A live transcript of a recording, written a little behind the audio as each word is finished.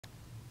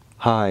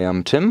Hi,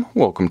 I'm Tim.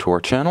 Welcome to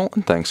our channel,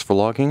 and thanks for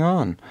logging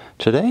on.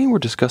 Today we're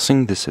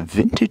discussing this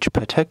vintage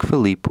Patek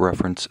Philippe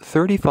reference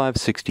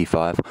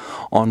 3565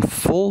 on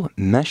full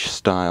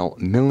mesh-style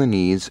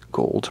Milanese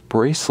gold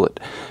bracelet.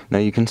 Now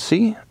you can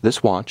see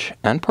this watch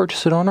and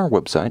purchase it on our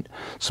website.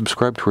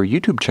 Subscribe to our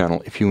YouTube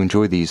channel if you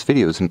enjoy these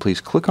videos, and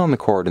please click on the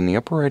card in the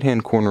upper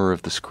right-hand corner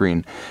of the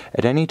screen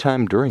at any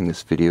time during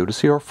this video to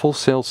see our full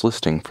sales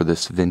listing for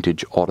this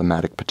vintage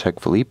automatic Patek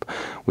Philippe,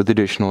 with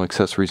additional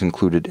accessories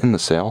included in the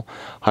sale,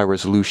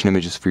 high-resolution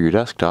images for your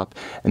desktop,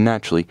 and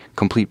naturally,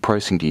 complete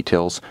pricing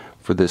details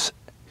for this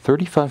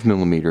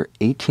 35mm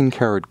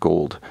 18-karat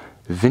gold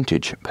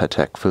vintage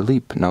Patek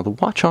Philippe. Now, the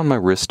watch on my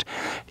wrist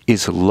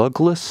is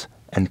lugless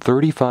and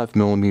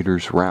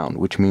 35mm round,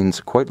 which means,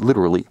 quite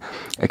literally,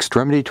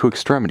 extremity to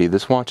extremity,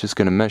 this watch is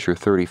going to measure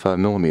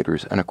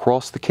 35mm, and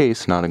across the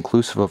case, not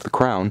inclusive of the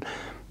crown,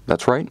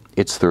 that's right,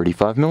 it's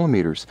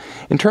 35mm.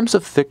 In terms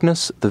of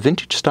thickness, the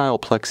vintage-style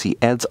plexi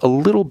adds a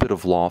little bit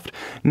of loft.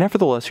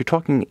 Nevertheless, you're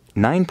talking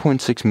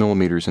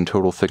 9.6mm in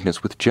total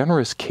thickness with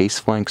generous case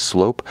flank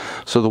slope,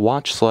 so the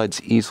watch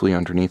slides easily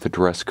underneath a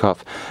dress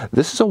cuff.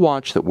 This is a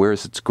watch that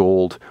wears its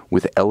gold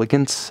with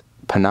elegance,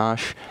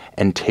 panache,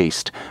 and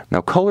taste.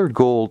 Now, colored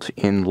gold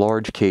in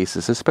large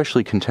cases,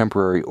 especially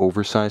contemporary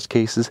oversized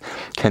cases,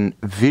 can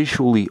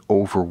visually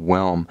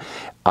overwhelm.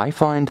 I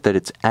find that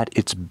it's at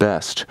its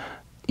best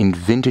in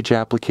vintage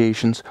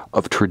applications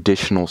of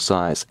traditional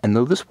size. And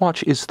though this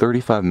watch is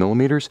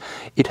 35mm,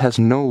 it has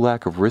no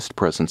lack of wrist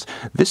presence.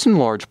 This in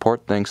large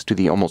part thanks to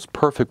the almost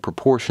perfect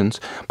proportions,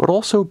 but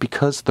also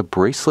because the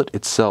bracelet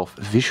itself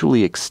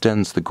visually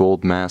extends the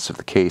gold mass of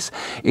the case.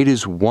 It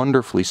is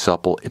wonderfully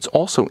supple. It's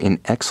also in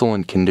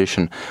excellent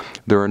condition.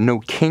 There are no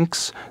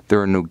kinks,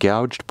 there are no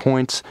gouged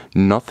points,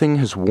 nothing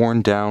has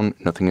worn down,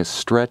 nothing has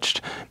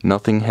stretched,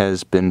 nothing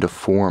has been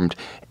deformed.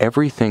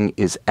 Everything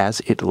is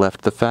as it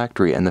left the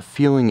factory, and the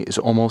feeling is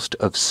almost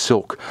of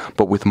silk,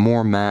 but with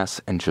more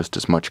mass and just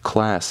as much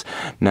class.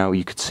 Now,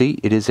 you can see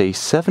it is a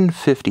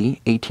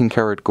 750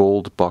 18-karat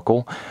gold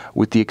buckle,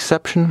 with the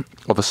exception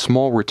of a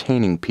small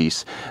retaining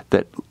piece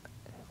that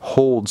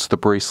holds the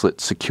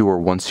bracelet secure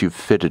once you've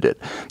fitted it.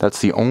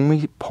 That's the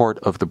only part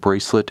of the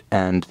bracelet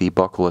and the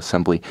buckle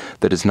assembly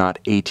that is not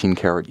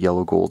 18-karat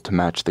yellow gold to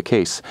match the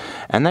case.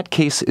 And that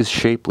case is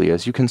shapely.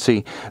 As you can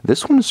see,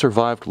 this one has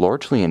survived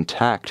largely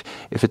intact.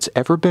 If it's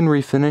ever been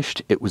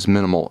refinished, it was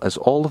minimal, as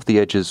all of the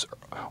edges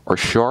are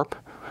sharp,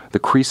 the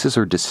creases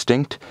are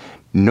distinct,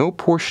 no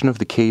portion of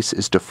the case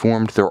is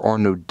deformed, there are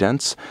no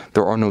dents,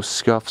 there are no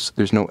scuffs,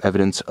 there's no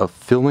evidence of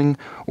filling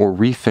or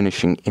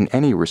refinishing in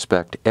any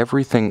respect,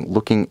 everything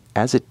looking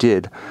as it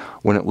did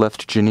when it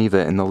left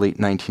Geneva in the late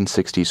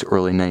 1960s,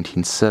 early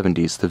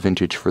 1970s, the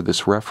vintage for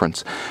this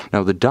reference.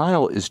 Now, the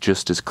dial is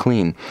just as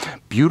clean.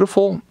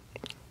 Beautiful,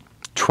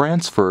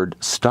 transferred,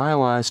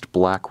 stylized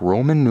black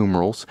Roman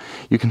numerals.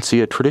 You can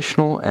see a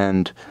traditional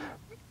and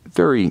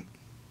very,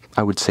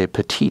 I would say,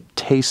 petite,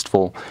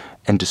 tasteful,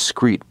 and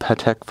discreet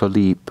Patek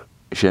Philippe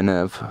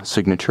Genève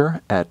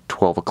signature at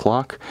 12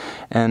 o'clock,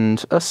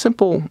 and a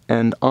simple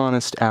and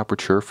honest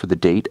aperture for the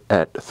date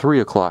at 3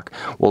 o'clock.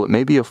 While it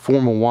may be a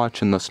formal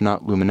watch and thus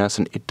not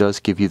luminescent, it does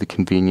give you the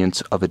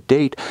convenience of a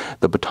date.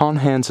 The baton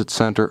hands at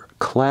center,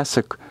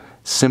 classic,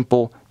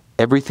 simple,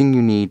 everything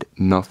you need,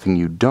 nothing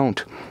you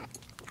don't.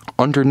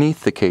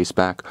 Underneath the case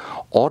back,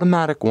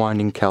 automatic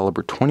winding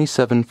caliber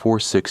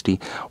 27460,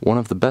 one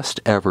of the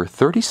best ever,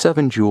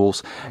 37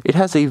 jewels. It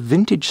has a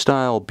vintage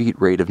style beat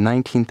rate of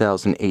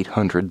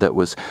 19,800 that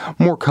was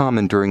more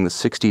common during the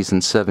 60s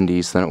and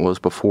 70s than it was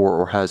before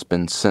or has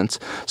been since,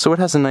 so it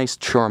has a nice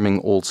charming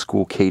old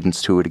school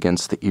cadence to it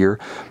against the ear.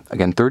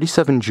 Again,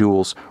 37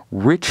 jewels,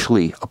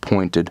 richly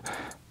appointed,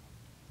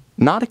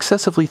 not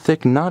excessively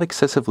thick, not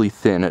excessively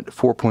thin, at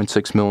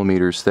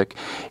 4.6mm thick.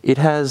 It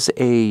has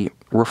a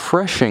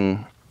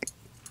refreshing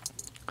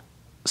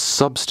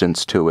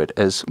substance to it,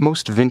 as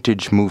most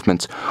vintage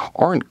movements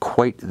aren't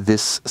quite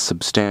this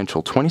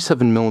substantial.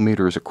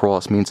 27mm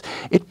across means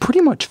it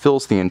pretty much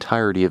fills the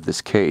entirety of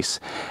this case,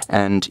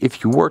 and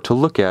if you were to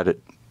look at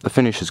it, the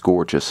finish is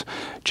gorgeous.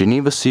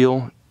 Geneva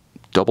seal,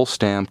 double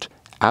stamped,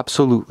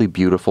 absolutely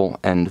beautiful,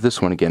 and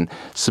this one again,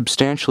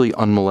 substantially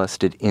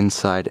unmolested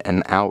inside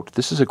and out.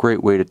 This is a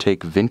great way to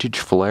take vintage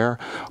flair,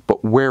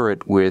 but wear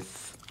it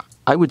with,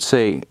 I would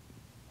say,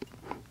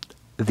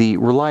 the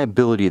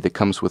reliability that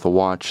comes with a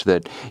watch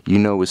that you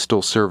know is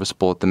still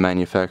serviceable at the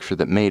manufacturer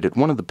that made it.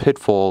 One of the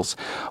pitfalls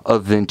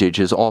of vintage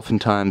is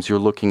oftentimes you're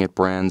looking at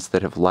brands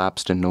that have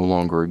lapsed and no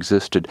longer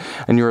existed,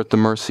 and you're at the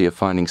mercy of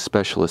finding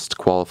specialists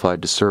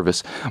qualified to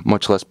service,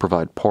 much less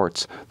provide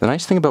parts. The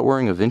nice thing about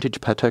wearing a vintage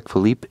Patek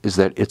Philippe is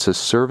that it's as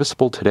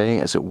serviceable today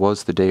as it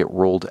was the day it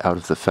rolled out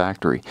of the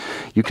factory.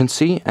 You can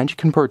see and you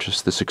can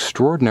purchase this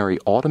extraordinary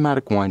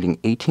automatic winding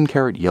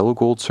 18-karat yellow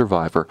gold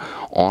survivor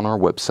on our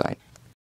website.